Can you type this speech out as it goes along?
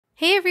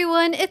Hey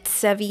everyone, it's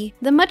Sevi.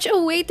 The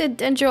much-awaited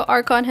Dendro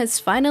Archon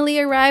has finally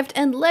arrived,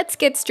 and let's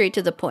get straight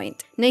to the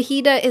point.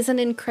 Nahida is an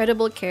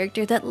incredible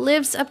character that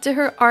lives up to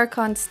her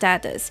Archon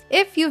status.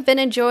 If you've been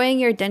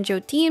enjoying your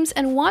Dendro teams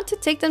and want to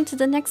take them to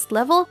the next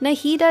level,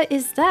 Nahida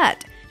is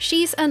that.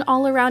 She's an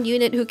all-around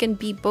unit who can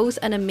be both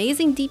an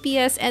amazing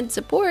DPS and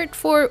support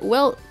for,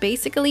 well,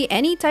 basically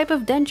any type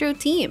of Dendro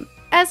team.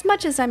 As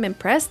much as I'm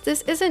impressed,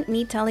 this isn't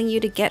me telling you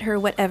to get her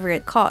whatever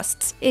it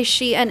costs. Is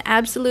she an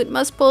absolute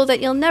must-pull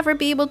that you'll never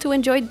be able to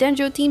enjoy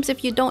Dendro teams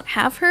if you don't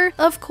have her?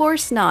 Of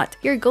course not.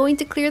 You're going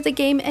to clear the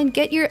game and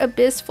get your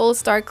Abyss full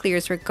star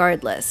clears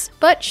regardless.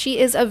 But she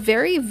is a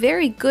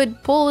very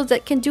good pull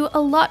that can do a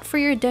lot for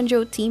your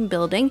Dendro team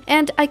building,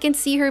 and I can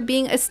see her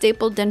being a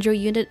staple Dendro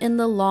unit in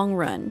the long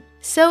run.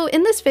 So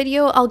in this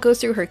video, I'll go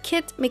through her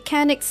kit,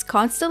 mechanics,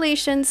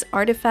 constellations,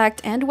 artifact,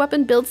 and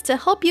weapon builds to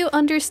help you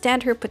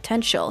understand her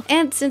potential.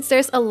 And since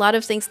there's a lot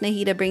of things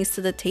Nahida brings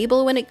to the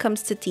table when it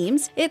comes to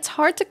teams, it's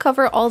hard to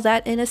cover all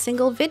that in a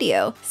single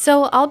video.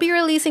 So I'll be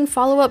releasing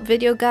follow-up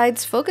video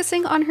guides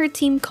focusing on her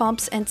team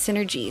comps and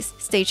synergies.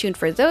 Stay tuned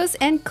for those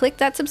and click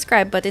that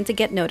subscribe button to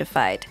get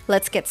notified.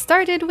 Let's get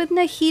started with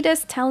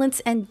Nahida's talents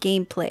and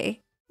gameplay.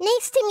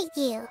 Nice to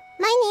meet you.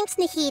 My name's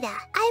Nahida.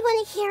 I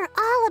want to hear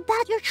all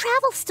about your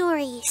travel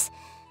stories.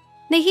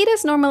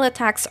 Nahida's normal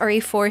attacks are a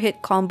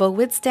 4-hit combo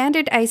with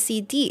standard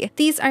ICD.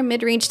 These are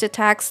mid-ranged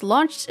attacks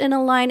launched in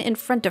a line in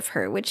front of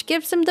her, which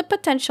gives them the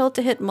potential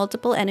to hit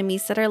multiple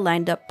enemies that are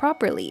lined up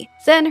properly.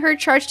 Then her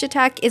charged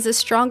attack is a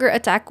stronger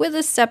attack with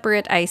a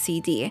separate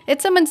ICD.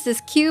 It summons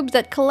this cube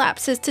that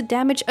collapses to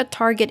damage a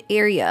target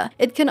area.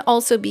 It can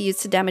also be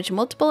used to damage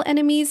multiple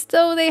enemies,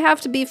 though they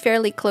have to be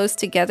fairly close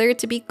together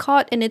to be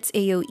caught in its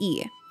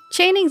AoE.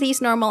 Chaining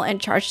these normal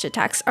and charged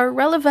attacks are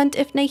relevant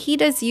if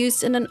Nahida is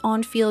used in an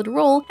on-field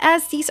role,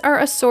 as these are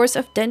a source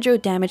of Dendro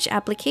damage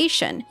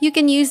application. You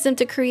can use them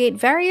to create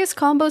various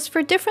combos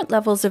for different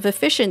levels of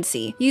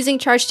efficiency. Using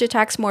charged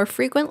attacks more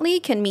frequently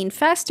can mean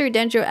faster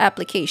Dendro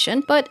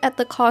application, but at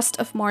the cost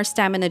of more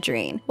stamina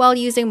drain, while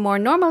using more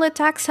normal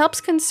attacks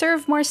helps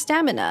conserve more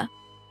stamina.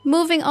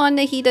 Moving on,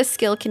 Nahida's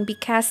skill can be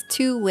cast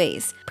two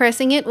ways.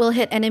 Pressing it will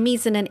hit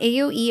enemies in an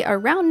AoE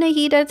around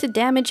Nahida to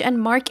damage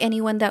and mark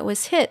anyone that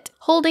was hit.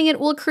 Holding it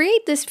will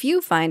create this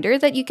viewfinder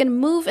that you can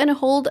move and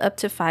hold up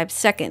to 5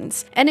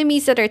 seconds.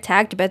 Enemies that are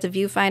tagged by the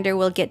viewfinder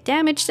will get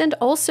damaged and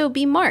also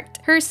be marked.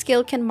 Her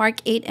skill can mark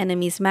 8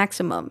 enemies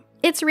maximum.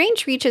 Its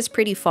range reaches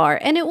pretty far,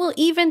 and it will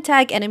even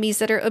tag enemies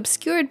that are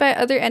obscured by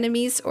other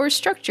enemies or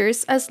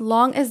structures as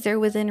long as they're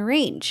within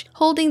range.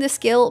 Holding the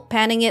skill,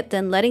 panning it,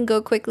 then letting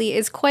go quickly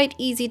is quite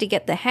easy to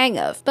get the hang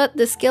of, but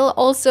the skill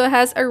also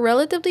has a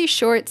relatively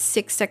short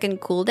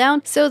 6-second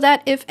cooldown, so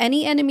that if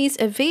any enemies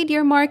evade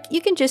your mark,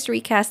 you can just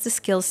recast the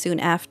skill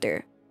soon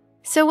after.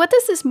 So what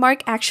does this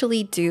mark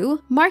actually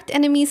do? Marked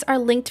enemies are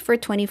linked for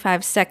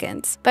 25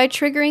 seconds. By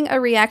triggering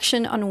a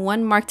reaction on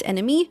one marked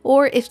enemy,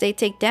 or if they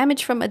take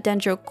damage from a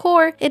Dendro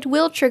core, it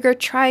will trigger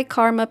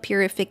Tri-Karma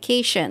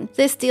Purification.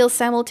 This deals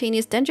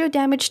simultaneous Dendro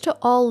damage to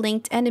all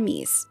linked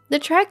enemies. The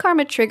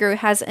Tri-Karma trigger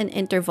has an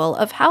interval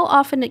of how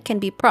often it can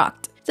be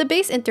procced. The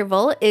base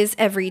interval is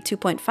every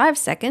 2.5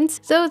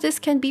 seconds, though this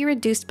can be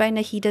reduced by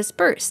Nahida's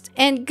burst.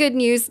 And good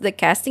news, the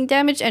casting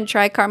damage and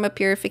Tri-Karma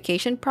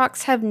Purification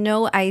procs have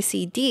no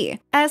ICD.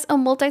 As a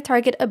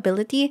multi-target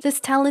ability,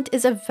 this talent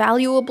is a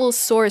valuable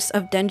source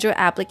of Dendro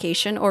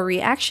application or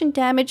reaction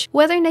damage,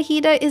 whether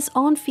Nahida is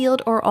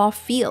on-field or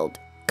off-field.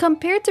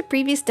 Compared to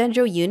previous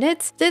Dendro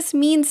units, this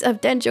means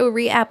of Dendro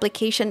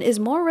reapplication is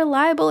more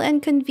reliable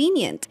and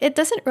convenient. It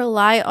doesn't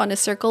rely on a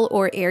circle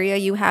or area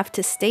you have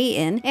to stay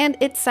in, and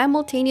it's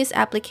simultaneous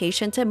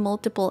application to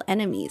multiple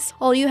enemies.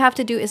 All you have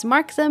to do is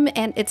mark them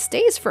and it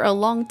stays for a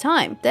long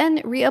time, then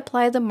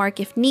reapply the mark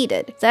if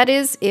needed. That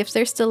is, if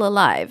they're still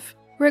alive.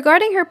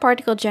 Regarding her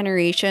particle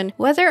generation,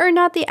 whether or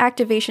not the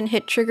activation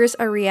hit triggers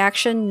a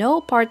reaction,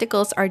 no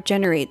particles are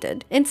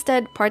generated.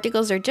 Instead,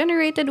 particles are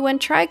generated when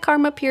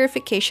Tri-Karma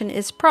Purification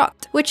is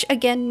procced, which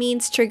again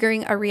means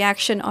triggering a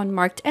reaction on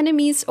marked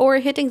enemies or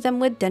hitting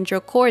them with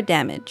Dendro core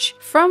damage.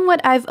 From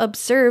what I've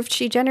observed,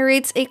 she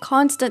generates a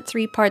constant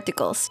 3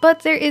 particles,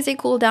 but there is a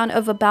cooldown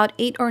of about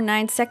 8 or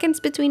 9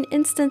 seconds between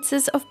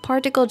instances of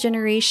particle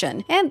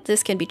generation, and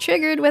this can be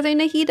triggered whether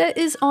Nahida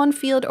is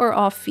on-field or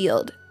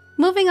off-field.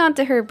 Moving on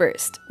to her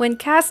burst. When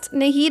cast,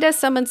 Nahida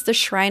summons the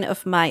Shrine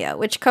of Maya,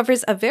 which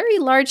covers a very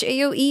large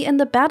AoE in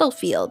the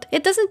battlefield.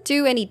 It doesn't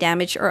do any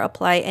damage or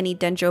apply any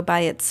Dendro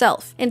by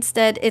itself.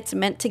 Instead, it's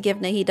meant to give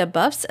Nahida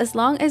buffs as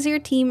long as your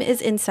team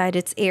is inside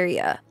its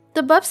area.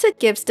 The buffs it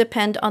gives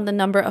depend on the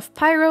number of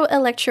Pyro,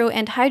 Electro,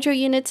 and Hydro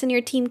units in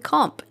your team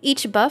comp.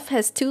 Each buff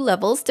has 2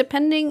 levels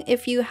depending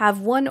if you have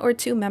 1 or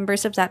 2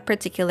 members of that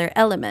particular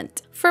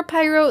element. For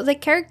Pyro, the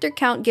character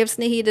count gives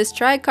Nahida's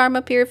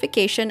Tri-Karma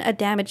Purification a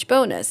damage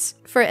bonus.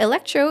 For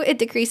Electro, it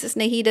decreases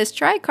Nahida's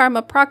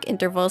Tri-Karma proc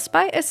intervals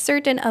by a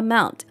certain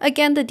amount.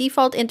 Again, the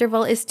default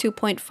interval is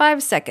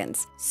 2.5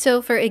 seconds.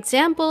 So for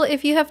example,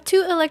 if you have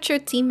 2 Electro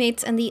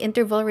teammates and the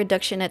interval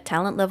reduction at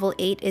talent level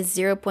 8 is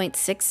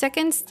 0.6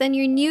 seconds, then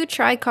your new new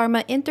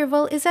Tri-Karma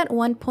interval is at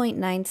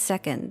 1.9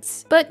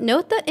 seconds. But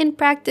note that in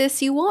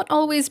practice, you won't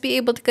always be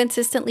able to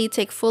consistently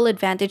take full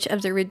advantage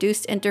of the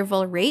reduced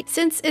interval rate,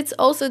 since it's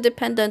also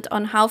dependent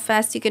on how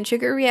fast you can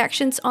trigger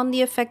reactions on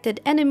the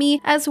affected enemy,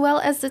 as well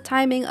as the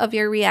timing of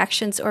your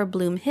reactions or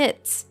bloom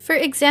hits. For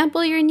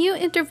example, your new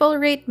interval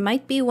rate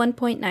might be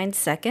 1.9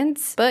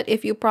 seconds, but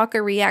if you proc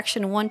a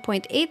reaction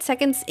 1.8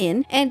 seconds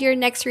in, and your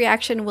next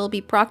reaction will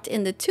be procced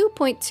in the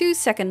 2.2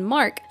 second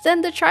mark, then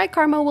the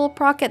Tri-Karma will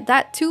proc at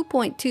that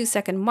 2.2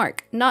 second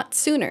mark, not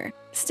sooner.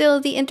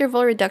 Still, the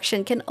interval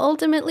reduction can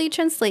ultimately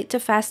translate to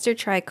faster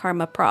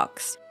Tri-Karma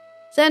procs.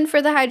 Then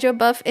for the Hydro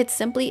buff, it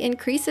simply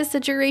increases the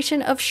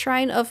duration of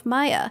Shrine of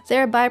Maya,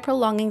 thereby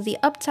prolonging the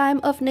uptime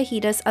of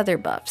Nahida's other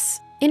buffs.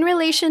 In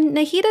relation,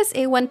 Nahida's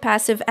A1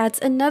 passive adds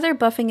another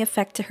buffing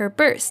effect to her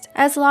burst.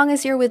 As long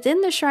as you're within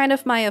the Shrine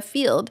of Maya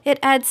field, it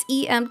adds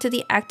EM to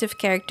the active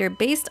character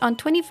based on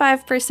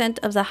 25%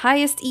 of the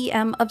highest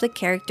EM of the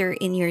character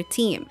in your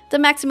team. The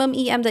maximum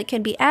EM that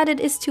can be added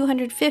is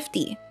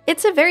 250.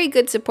 It's a very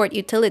good support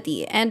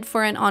utility, and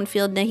for an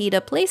on-field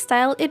Nahida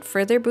playstyle, it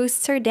further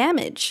boosts her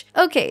damage.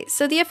 Okay,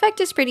 so the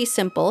effect is pretty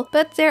simple,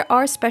 but there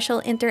are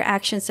special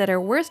interactions that are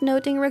worth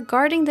noting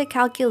regarding the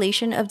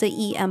calculation of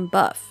the EM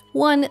buff.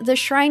 1. The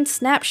Shrine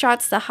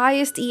snapshots the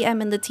highest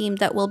EM in the team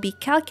that will be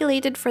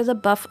calculated for the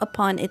buff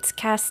upon its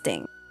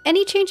casting.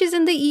 Any changes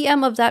in the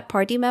EM of that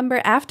party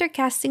member after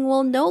casting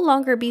will no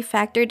longer be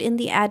factored in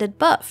the added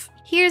buff.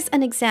 Here's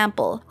an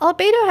example.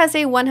 Albedo has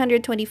a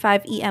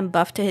 125 EM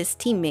buff to his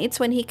teammates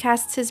when he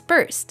casts his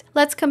burst.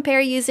 Let's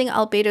compare using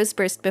Albedo's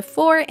burst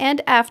before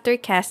and after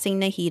casting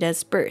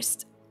Nahida's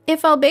burst.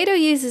 If Albedo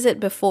uses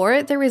it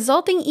before, the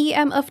resulting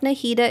EM of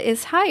Nahida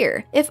is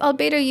higher. If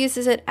Albedo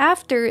uses it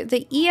after,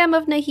 the EM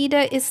of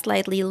Nahida is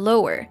slightly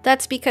lower.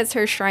 That's because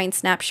her Shrine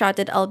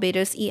snapshotted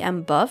Albedo's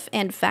EM buff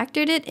and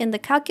factored it in the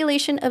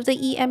calculation of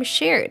the EM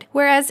shared,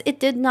 whereas it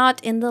did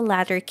not in the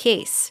latter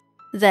case.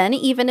 Then,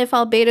 even if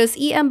Albedo's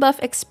EM buff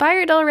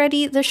expired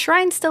already, the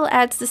Shrine still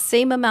adds the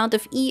same amount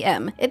of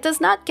EM. It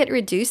does not get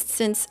reduced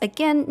since,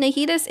 again,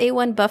 Nahida's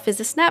A1 buff is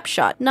a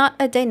snapshot, not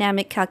a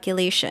dynamic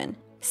calculation.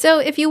 So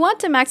if you want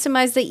to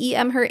maximize the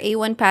EM her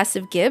A1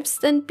 passive gives,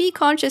 then be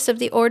conscious of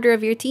the order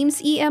of your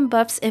team's EM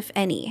buffs if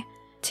any.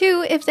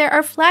 2. If there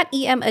are flat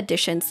EM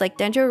additions like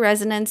Dendro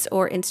Resonance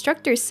or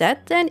Instructor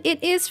Set, then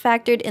it is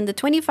factored in the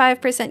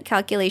 25%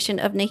 calculation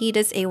of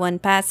Nahida's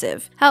A1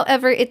 passive.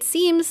 However, it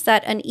seems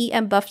that an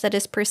EM buff that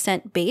is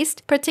percent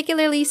based,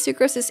 particularly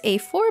Sucrose's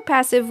A4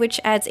 passive which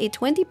adds a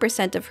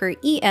 20% of her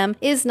EM,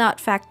 is not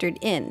factored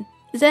in.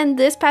 Then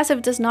this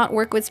passive does not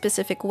work with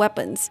specific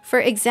weapons. For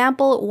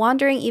example,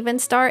 Wandering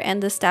Evenstar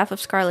and the Staff of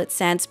Scarlet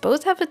Sands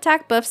both have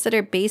attack buffs that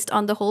are based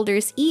on the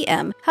holder's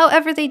EM,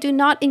 however they do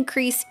not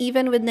increase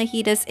even with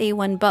Nahida's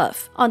A1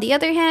 buff. On the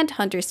other hand,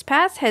 Hunter's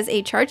Path has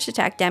a charged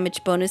attack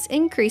damage bonus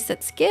increase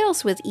that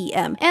scales with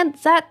EM, and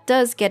that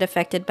does get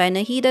affected by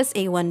Nahida's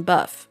A1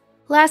 buff.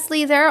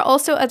 Lastly, there are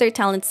also other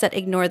talents that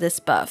ignore this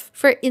buff.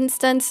 For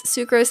instance,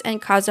 Sucrose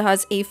and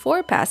Kazuha's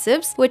A4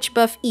 passives, which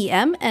buff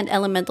EM and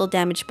elemental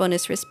damage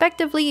bonus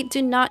respectively,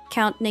 do not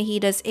count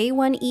Nahida's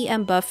A1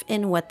 EM buff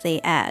in what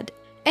they add.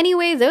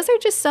 Anyway, those are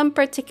just some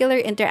particular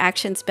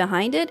interactions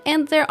behind it,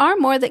 and there are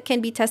more that can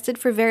be tested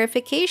for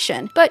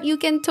verification, but you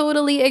can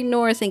totally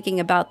ignore thinking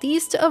about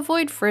these to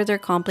avoid further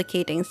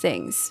complicating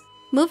things.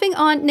 Moving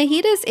on,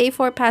 Nahida's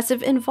A4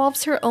 passive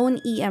involves her own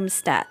EM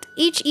stat.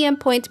 Each EM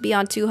point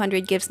beyond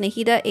 200 gives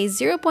Nahida a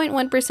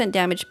 0.1%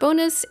 damage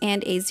bonus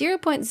and a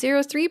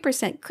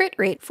 0.03% crit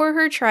rate for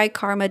her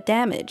Tri-Karma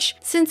damage.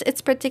 Since it's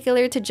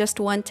particular to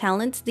just one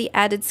talent, the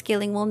added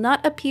scaling will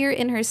not appear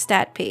in her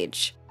stat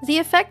page. The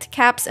effect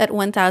caps at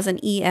 1000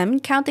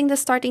 EM, counting the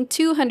starting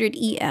 200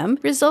 EM,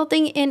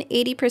 resulting in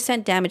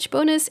 80% damage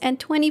bonus and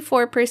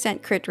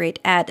 24% crit rate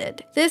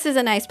added. This is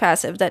a nice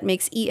passive that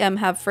makes EM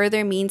have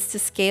further means to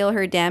scale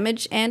her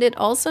damage, and it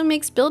also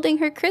makes building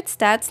her crit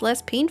stats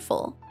less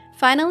painful.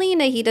 Finally,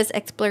 Nahida's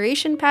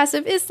Exploration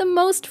passive is the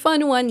most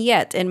fun one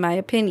yet, in my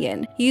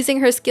opinion. Using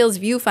her skill's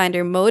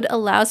Viewfinder mode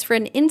allows for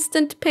an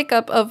instant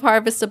pickup of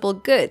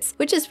harvestable goods,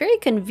 which is very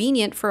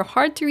convenient for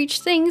hard-to-reach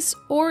things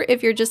or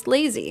if you're just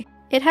lazy.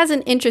 It has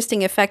an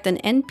interesting effect on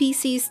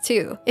NPCs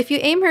too. If you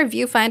aim her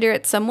viewfinder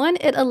at someone,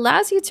 it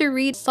allows you to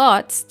read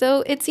thoughts,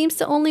 though it seems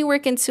to only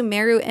work in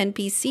Sumeru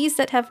NPCs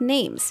that have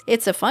names.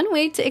 It's a fun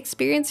way to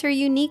experience her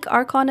unique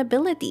Archon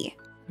ability.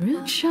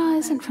 Ruksha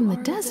isn't from the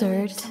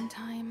desert,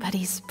 but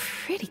he's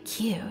pretty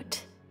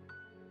cute.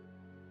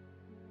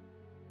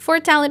 For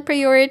talent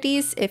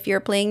priorities, if you're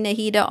playing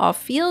Nahida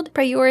off-field,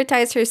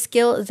 prioritize her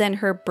skill then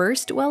her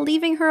burst while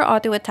leaving her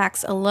auto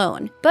attacks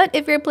alone. But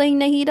if you're playing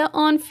Nahida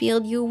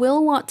on-field, you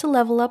will want to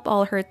level up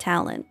all her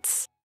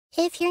talents.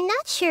 If you're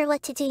not sure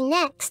what to do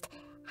next,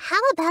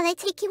 how about I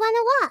take you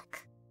on a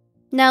walk?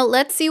 Now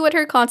let's see what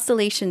her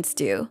Constellations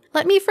do.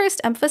 Let me first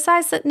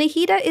emphasize that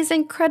Nahida is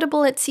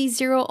incredible at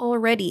C0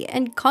 already,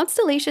 and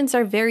Constellations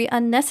are very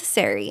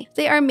unnecessary.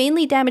 They are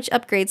mainly damage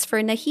upgrades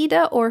for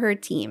Nahida or her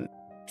team.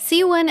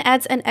 C1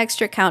 adds an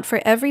extra count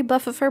for every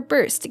buff of her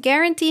burst,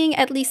 guaranteeing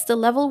at least the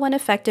level 1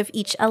 effect of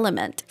each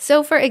element.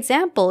 So for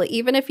example,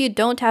 even if you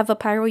don't have a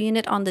pyro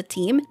unit on the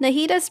team,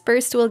 Nahida's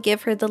burst will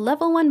give her the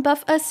level 1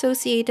 buff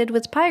associated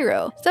with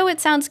pyro. Though it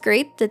sounds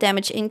great, the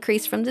damage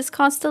increase from this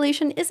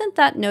constellation isn't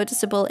that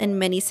noticeable in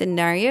many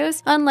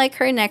scenarios, unlike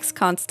her next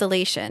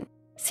constellation.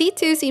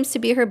 C2 seems to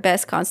be her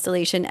best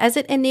constellation as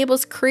it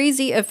enables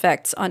crazy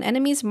effects on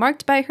enemies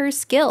marked by her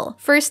skill.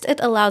 First,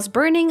 it allows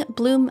Burning,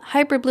 Bloom,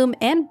 Hyperbloom,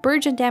 and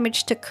Burgeon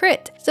damage to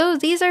crit, so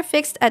these are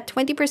fixed at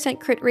 20%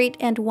 crit rate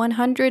and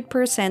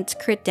 100%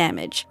 crit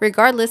damage.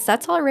 Regardless,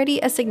 that's already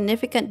a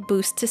significant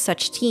boost to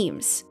such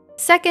teams.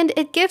 Second,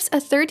 it gives a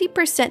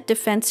 30%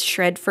 defense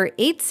shred for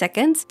 8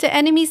 seconds to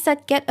enemies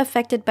that get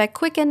affected by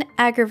Quicken,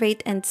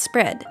 Aggravate, and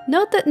Spread.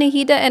 Note that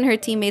Nahida and her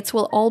teammates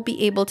will all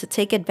be able to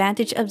take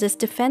advantage of this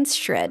defense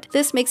shred.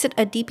 This makes it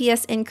a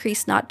DPS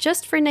increase not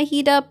just for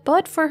Nahida,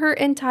 but for her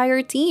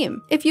entire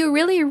team. If you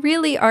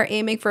really are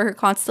aiming for her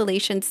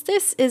constellations,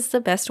 this is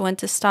the best one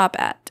to stop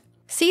at.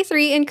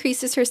 C3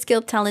 increases her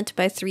skill talent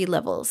by 3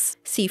 levels.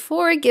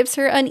 C4 gives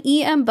her an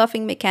EM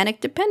buffing mechanic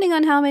depending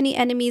on how many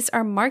enemies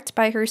are marked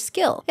by her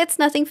skill. It's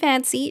nothing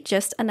fancy,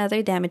 just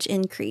another damage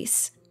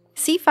increase.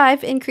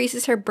 C5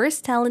 increases her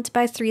burst talent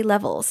by 3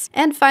 levels.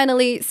 And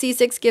finally,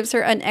 C6 gives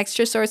her an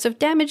extra source of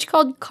damage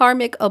called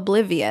Karmic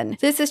Oblivion.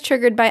 This is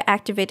triggered by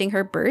activating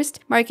her burst,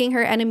 marking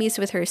her enemies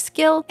with her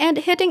skill, and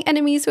hitting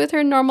enemies with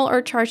her normal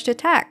or charged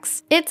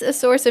attacks. It's a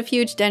source of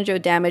huge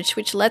Dendro damage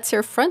which lets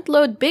her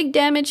front-load big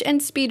damage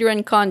and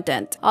speedrun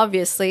content.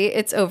 Obviously,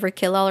 it's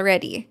overkill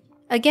already.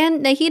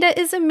 Again, Nahida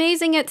is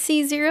amazing at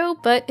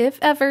C0, but if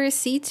ever,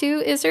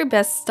 C2 is her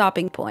best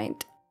stopping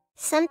point.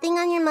 Something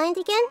on your mind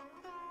again?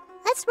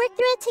 Let's work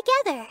through it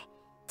together.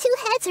 2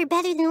 heads are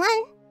better than 1.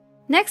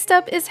 Next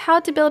up is how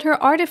to build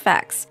her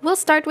artifacts. We'll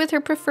start with her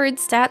preferred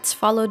stats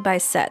followed by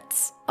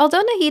sets.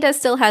 Although Nahida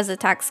still has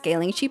attack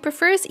scaling, she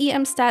prefers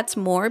EM stats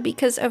more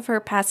because of her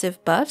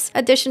passive buffs,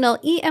 additional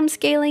EM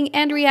scaling,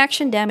 and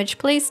reaction damage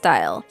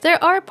playstyle.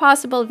 There are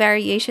possible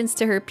variations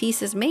to her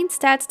piece's main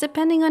stats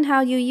depending on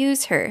how you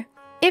use her.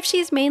 If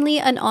she's mainly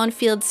an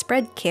on-field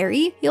spread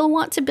carry, you'll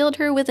want to build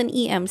her with an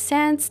EM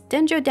Sans,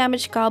 Dendro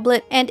Damage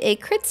Goblet, and a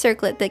crit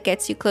circlet that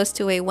gets you close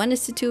to a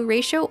 1:2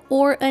 ratio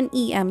or an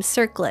EM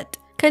circlet.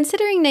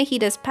 Considering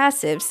Nahida's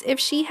passives, if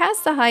she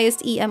has the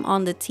highest EM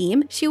on the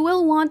team, she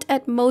will want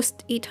at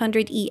most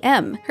 800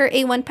 EM. Her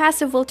A1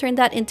 passive will turn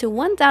that into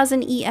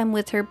 1000 EM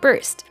with her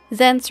burst.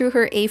 Then through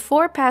her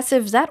A4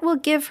 passive, that will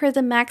give her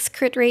the max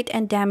crit rate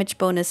and damage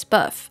bonus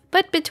buff.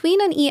 But between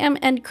an EM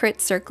and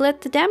crit circlet,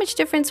 the damage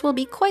difference will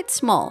be quite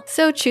small.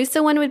 So choose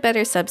the one with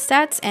better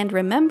substats and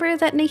remember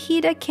that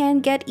Nahida can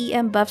get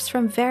EM buffs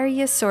from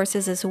various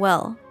sources as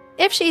well.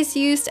 If she's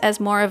used as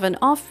more of an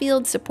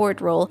off-field support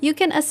role, you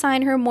can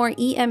assign her more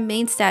EM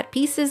main stat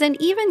pieces and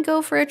even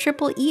go for a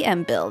triple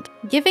EM build.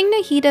 Giving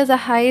Nahida the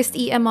highest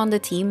EM on the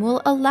team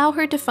will allow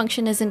her to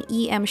function as an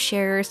EM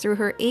sharer through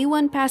her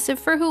A1 passive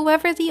for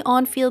whoever the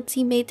on-field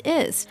teammate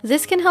is.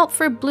 This can help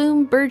for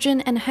Bloom,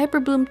 Burgeon, and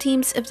Hyperbloom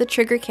teams if the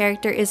trigger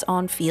character is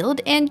on-field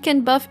and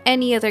can buff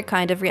any other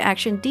kind of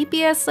reaction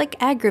DPS like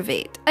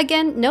Aggravate.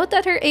 Again, note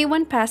that her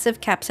A1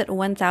 passive caps at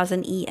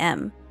 1000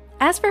 EM.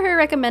 As for her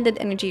recommended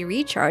energy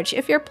recharge,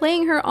 if you're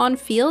playing her on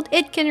field,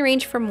 it can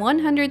range from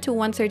 100 to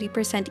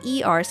 130%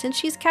 ER since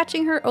she's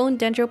catching her own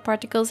dendro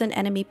particles and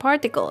enemy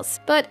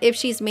particles. But if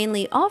she's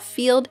mainly off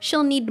field,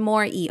 she'll need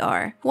more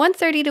ER.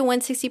 130 to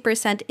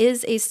 160%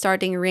 is a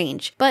starting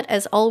range, but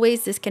as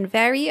always, this can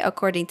vary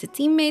according to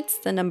teammates,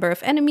 the number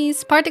of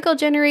enemies, particle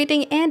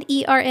generating, and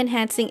ER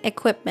enhancing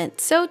equipment,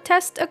 so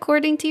test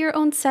according to your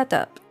own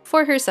setup.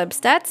 For her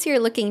substats,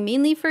 you're looking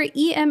mainly for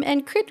EM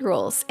and crit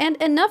rolls, and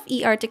enough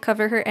ER to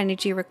cover her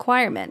energy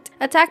requirement.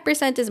 Attack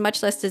percent is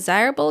much less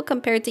desirable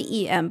compared to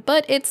EM,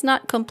 but it's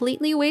not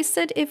completely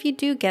wasted if you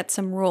do get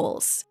some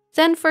rolls.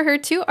 Then for her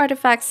 2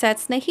 artifact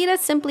sets, Nahida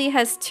simply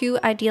has 2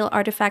 ideal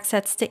artifact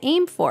sets to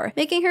aim for,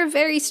 making her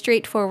very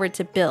straightforward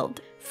to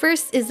build.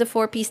 First is the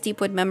 4-piece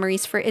Deepwood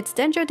Memories for its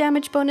Dendro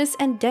damage bonus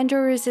and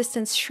Dendro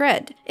resistance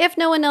shred. If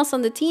no one else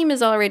on the team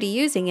is already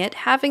using it,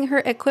 having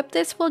her equip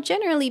this will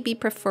generally be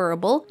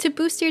preferable to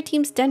boost your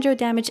team's Dendro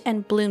damage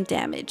and Bloom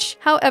damage.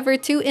 However,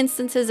 2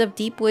 instances of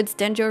Deepwood's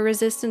Dendro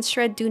resistance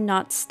shred do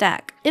not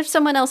stack. If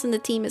someone else in the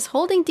team is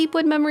holding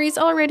Deepwood Memories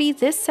already,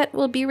 this set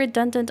will be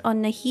redundant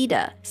on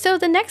Nahida. So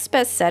the next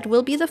best set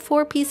will be the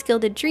 4-piece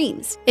Gilded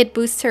Dreams. It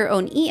boosts her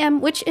own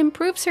EM, which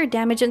improves her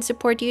damage and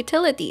support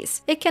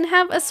utilities. It can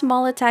have a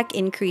small attack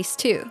increase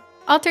too.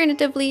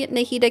 Alternatively,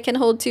 Nahida can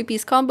hold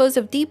 2-piece combos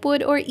of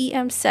Deepwood or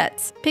EM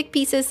sets. Pick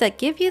pieces that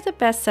give you the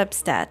best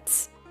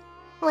substats.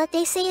 What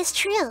they say is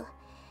true.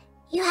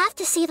 You have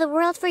to see the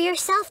world for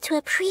yourself to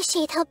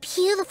appreciate how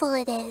beautiful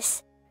it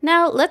is.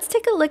 Now, let's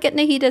take a look at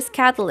Nahida's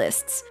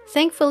catalysts.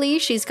 Thankfully,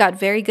 she's got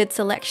very good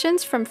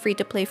selections from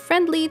free-to-play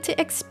friendly to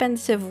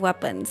expensive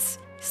weapons.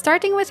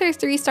 Starting with her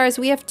 3 stars,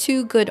 we have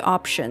 2 good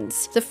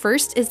options. The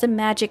first is the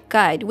Magic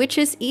Guide, which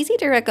is easy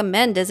to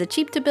recommend as a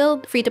cheap to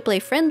build, free to play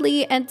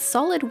friendly, and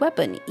solid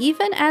weapon,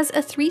 even as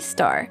a 3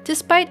 star.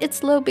 Despite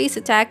its low base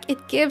attack,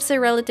 it gives a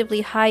relatively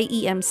high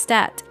EM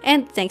stat,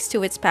 and thanks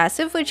to its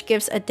passive, which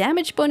gives a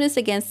damage bonus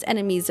against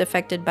enemies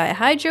affected by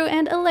Hydro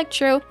and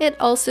Electro, it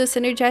also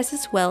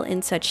synergizes well in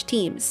such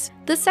teams.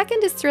 The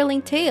second is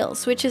Thrilling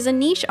Tales, which is a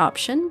niche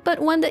option, but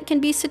one that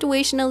can be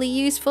situationally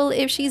useful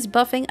if she's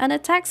buffing an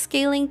attack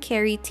scaling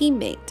carry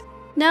teammate.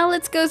 Now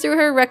let's go through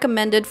her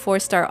recommended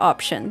 4-star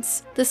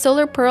options. The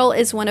Solar Pearl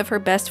is one of her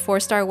best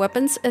 4-star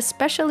weapons,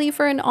 especially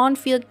for an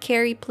on-field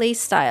carry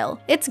playstyle.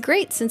 It's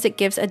great since it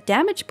gives a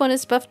damage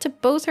bonus buff to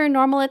both her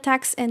normal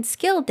attacks and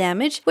skill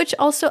damage, which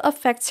also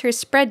affects her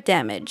spread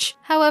damage.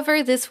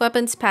 However, this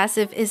weapon's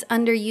passive is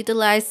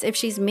underutilized if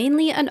she's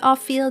mainly an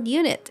off-field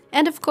unit,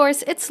 and of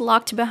course, it's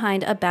locked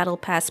behind a Battle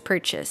Pass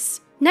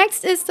purchase.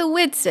 Next is the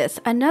Widsith,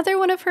 another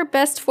one of her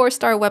best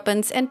 4-star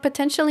weapons and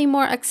potentially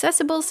more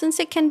accessible since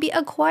it can be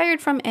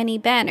acquired from any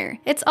banner.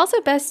 It's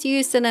also best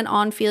used in an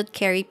on-field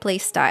carry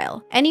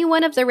playstyle. Any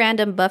one of the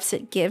random buffs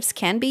it gives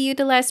can be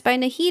utilized by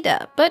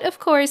Nahida, but of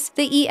course,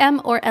 the EM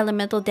or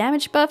elemental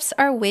damage buffs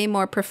are way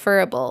more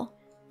preferable.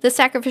 The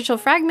Sacrificial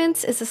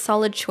Fragments is a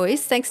solid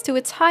choice thanks to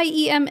its high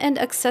EM and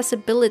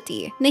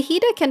accessibility.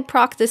 Nahida can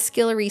proc the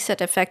skill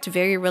reset effect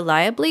very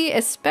reliably,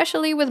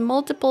 especially with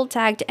multiple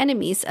tagged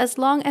enemies as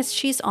long as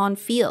she's on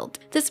field.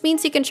 This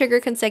means you can trigger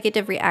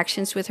consecutive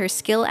reactions with her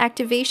skill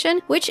activation,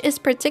 which is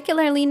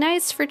particularly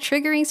nice for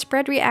triggering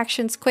spread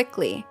reactions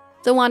quickly.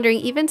 The Wandering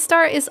Even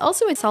Star is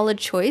also a solid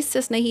choice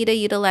as Nahida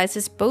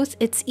utilizes both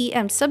its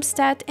EM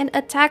substat and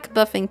attack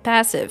buffing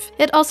passive.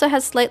 It also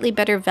has slightly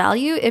better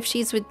value if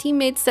she's with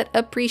teammates that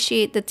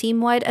appreciate the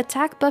team-wide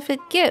attack buff it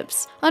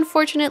gives.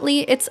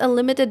 Unfortunately, it's a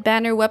limited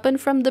banner weapon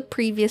from the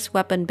previous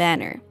weapon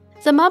banner.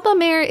 The Maba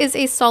Mare is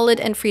a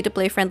solid and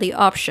free-to-play friendly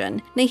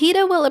option.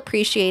 Nahida will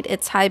appreciate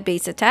its high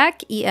base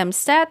attack, EM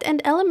stat,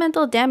 and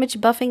elemental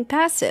damage buffing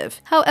passive.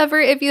 However,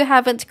 if you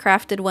haven't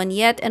crafted one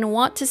yet and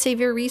want to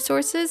save your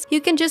resources, you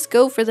can just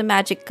go for the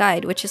Magic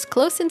Guide, which is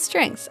close in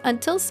strength,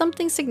 until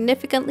something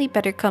significantly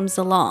better comes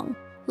along.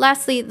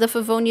 Lastly, the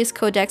Favonius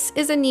Codex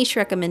is a niche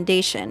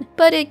recommendation,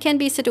 but it can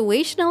be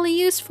situationally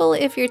useful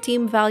if your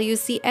team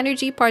values the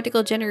energy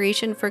particle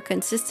generation for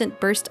consistent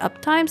burst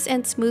uptimes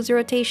and smooth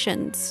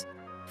rotations.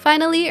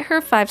 Finally,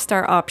 her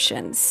 5-star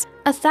options.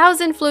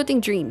 1,000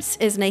 Floating Dreams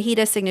is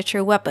Nahida's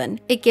signature weapon.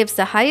 It gives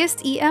the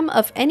highest EM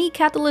of any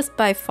catalyst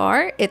by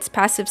far, its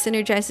passive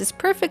synergizes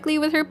perfectly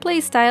with her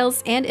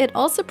playstyles, and it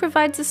also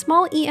provides a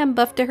small EM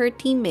buff to her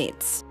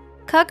teammates.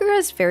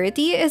 Kagura's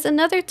Verity is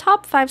another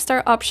top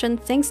 5-star option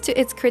thanks to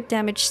its crit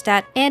damage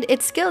stat and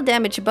its skill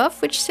damage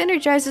buff, which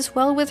synergizes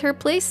well with her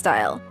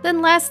playstyle.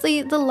 Then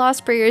lastly, the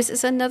Lost Prayers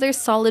is another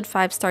solid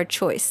 5-star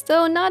choice,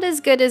 though not as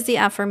good as the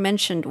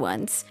aforementioned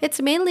ones.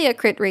 It's mainly a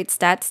crit rate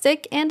stat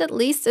stick, and at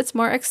least it's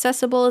more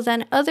accessible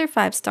than other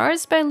 5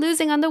 stars by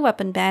losing on the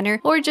weapon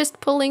banner or just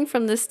pulling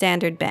from the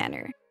standard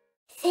banner.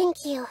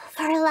 Thank you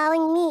for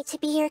allowing me to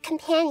be your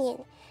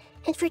companion,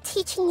 and for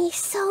teaching me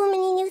so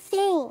many new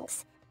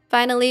things.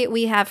 Finally,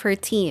 we have her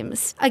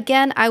teams.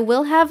 Again, I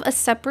will have a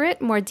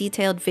separate, more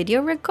detailed video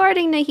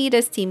regarding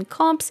Nahida's team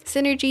comps,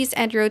 synergies,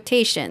 and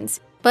rotations.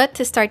 But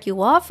to start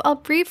you off, I'll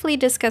briefly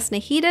discuss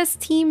Nahida's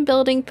team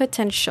building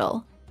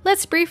potential.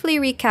 Let's briefly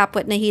recap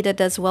what Nahida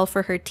does well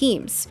for her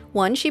teams.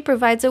 1. She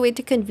provides a way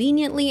to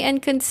conveniently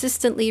and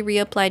consistently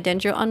reapply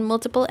Dendro on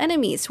multiple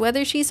enemies,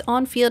 whether she's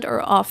on-field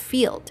or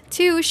off-field.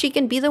 2. She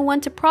can be the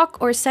one to proc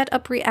or set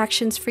up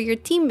reactions for your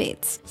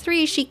teammates.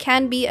 3. She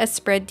can be a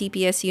spread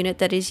DPS unit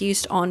that is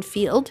used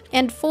on-field.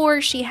 And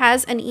 4. She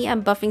has an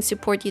EM buffing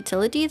support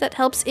utility that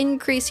helps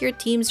increase your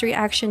team's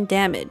reaction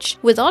damage.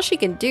 With all she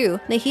can do,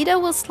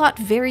 Nahida will slot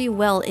very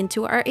well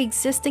into our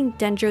existing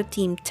Dendro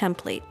team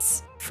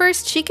templates.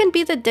 First, she can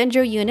be the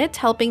Dendro unit,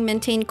 helping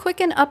maintain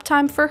Quicken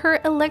uptime for her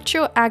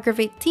Electro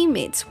Aggravate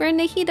teammates, where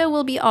Nahida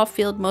will be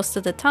off-field most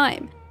of the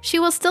time. She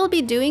will still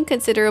be doing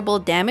considerable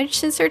damage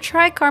since her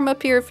Tri-Karma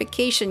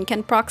Purification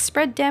can proc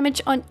spread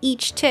damage on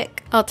each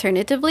tick.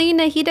 Alternatively,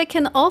 Nahida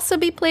can also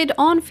be played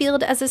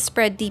on-field as a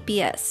spread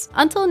DPS.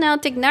 Until now,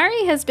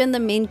 Tignari has been the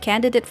main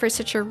candidate for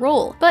such a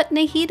role, but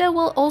Nahida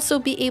will also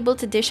be able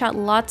to dish out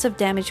lots of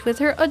damage with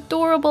her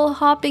adorable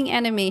hopping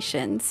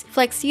animations.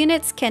 Flex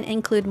units can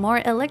include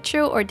more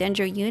Electro or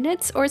Dendro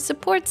units or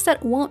supports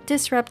that won't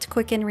disrupt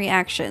Quicken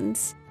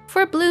reactions.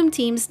 For Bloom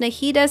teams,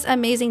 Nahida's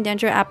amazing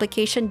Dendro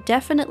application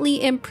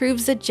definitely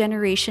improves the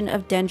generation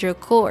of Dendro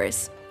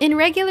cores. In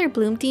regular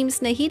Bloom teams,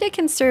 Nahida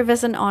can serve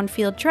as an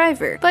on-field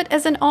driver, but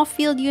as an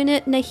off-field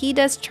unit,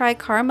 Nahida's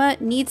Tri-Karma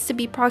needs to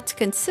be procced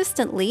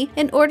consistently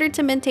in order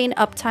to maintain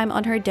uptime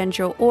on her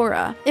Dendro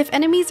aura. If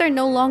enemies are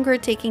no longer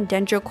taking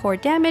Dendro core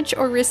damage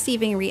or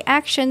receiving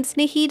reactions,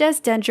 Nahida's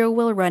Dendro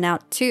will run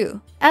out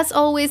too. As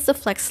always, the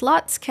flex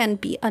slots can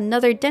be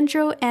another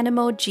Dendro,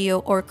 Animo, Geo,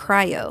 or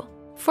Cryo.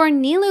 For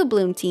Nilo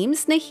Bloom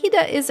teams,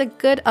 Nahida is a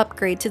good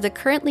upgrade to the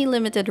currently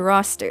limited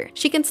roster.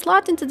 She can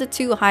slot into the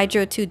 2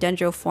 Hydro 2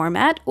 Dendro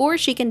format, or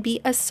she can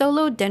be a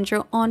solo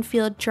Dendro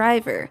on-field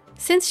driver.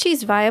 Since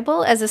she's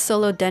viable as a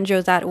solo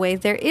Dendro that way,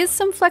 there is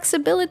some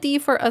flexibility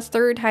for a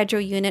 3rd Hydro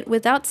unit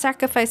without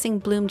sacrificing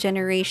Bloom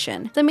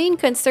generation. The main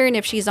concern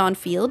if she's on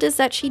field is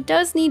that she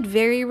does need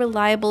very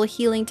reliable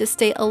healing to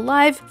stay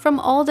alive from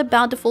all the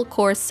bountiful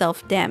core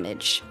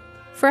self-damage.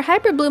 For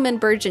Hyperbloom and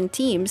Burgeon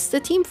teams, the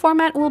team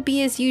format will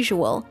be as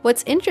usual.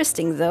 What's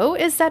interesting though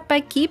is that by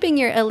keeping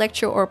your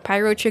Electro or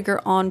Pyro trigger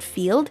on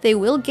field, they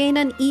will gain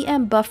an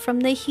EM buff from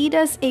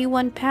Nahida's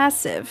A1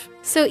 passive.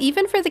 So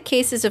even for the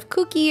cases of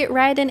Kuki,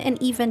 Raiden,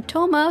 and even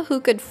Toma, who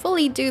could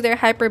fully do their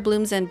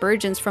Hyperblooms and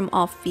Burgeons from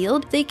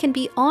off-field, they can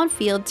be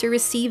on-field to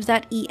receive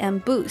that EM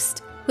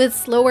boost. With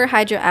slower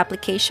Hydro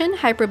application,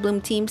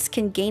 Hyperbloom teams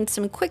can gain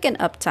some Quicken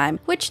uptime,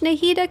 which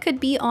Nahida could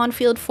be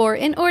on-field for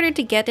in order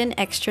to get in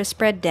extra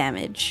spread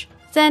damage.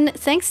 Then,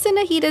 thanks to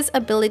Nahida's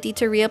ability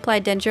to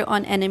reapply Dendro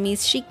on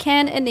enemies, she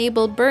can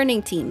enable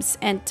burning teams,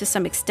 and to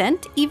some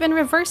extent, even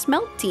reverse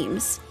melt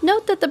teams.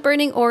 Note that the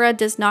burning aura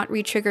does not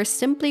re-trigger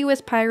simply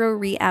with pyro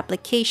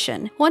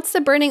reapplication. Once the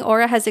burning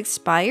aura has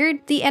expired,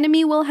 the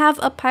enemy will have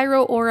a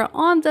pyro aura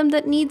on them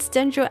that needs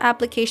Dendro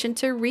application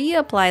to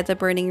reapply the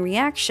burning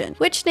reaction,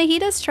 which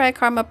Nahida's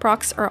Trikarma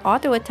procs or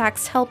auto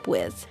attacks help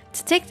with.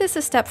 To take this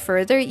a step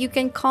further, you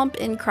can comp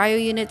in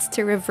cryo units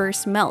to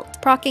reverse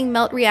melt. Proccing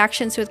melt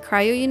reactions with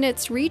cryo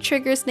units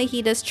re-triggers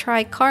Nahida's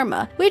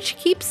Tri-Karma, which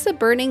keeps the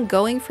burning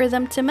going for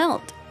them to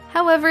melt.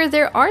 However,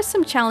 there are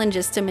some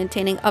challenges to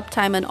maintaining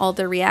uptime on all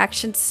the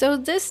reactions, so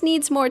this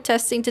needs more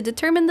testing to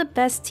determine the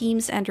best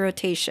teams and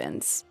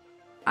rotations.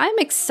 I'm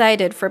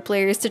excited for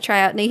players to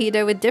try out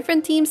Nahida with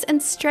different teams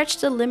and stretch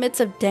the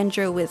limits of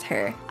Dendro with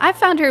her. I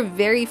found her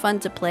very fun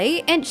to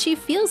play, and she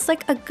feels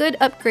like a good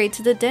upgrade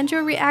to the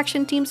Dendro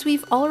reaction teams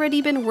we've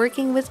already been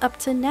working with up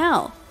to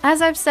now.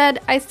 As I've said,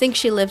 I think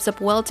she lives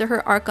up well to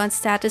her Archon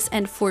status,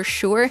 and for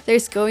sure,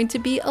 there's going to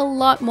be a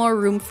lot more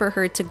room for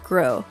her to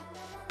grow.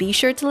 Be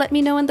sure to let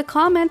me know in the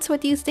comments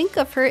what you think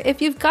of her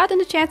if you've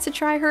gotten a chance to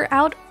try her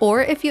out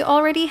or if you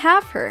already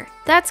have her.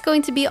 That's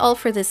going to be all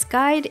for this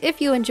guide. If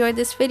you enjoyed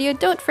this video,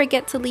 don't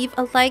forget to leave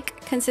a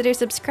like, consider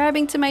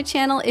subscribing to my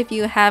channel if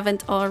you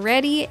haven't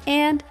already,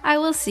 and I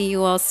will see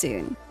you all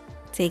soon.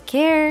 Take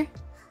care!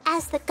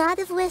 As the God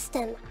of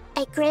Wisdom,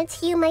 I grant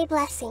you my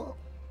blessing.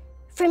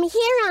 From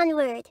here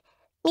onward,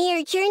 may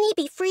your journey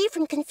be free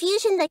from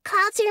confusion that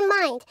clouds your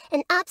mind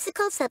and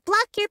obstacles that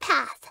block your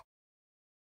path.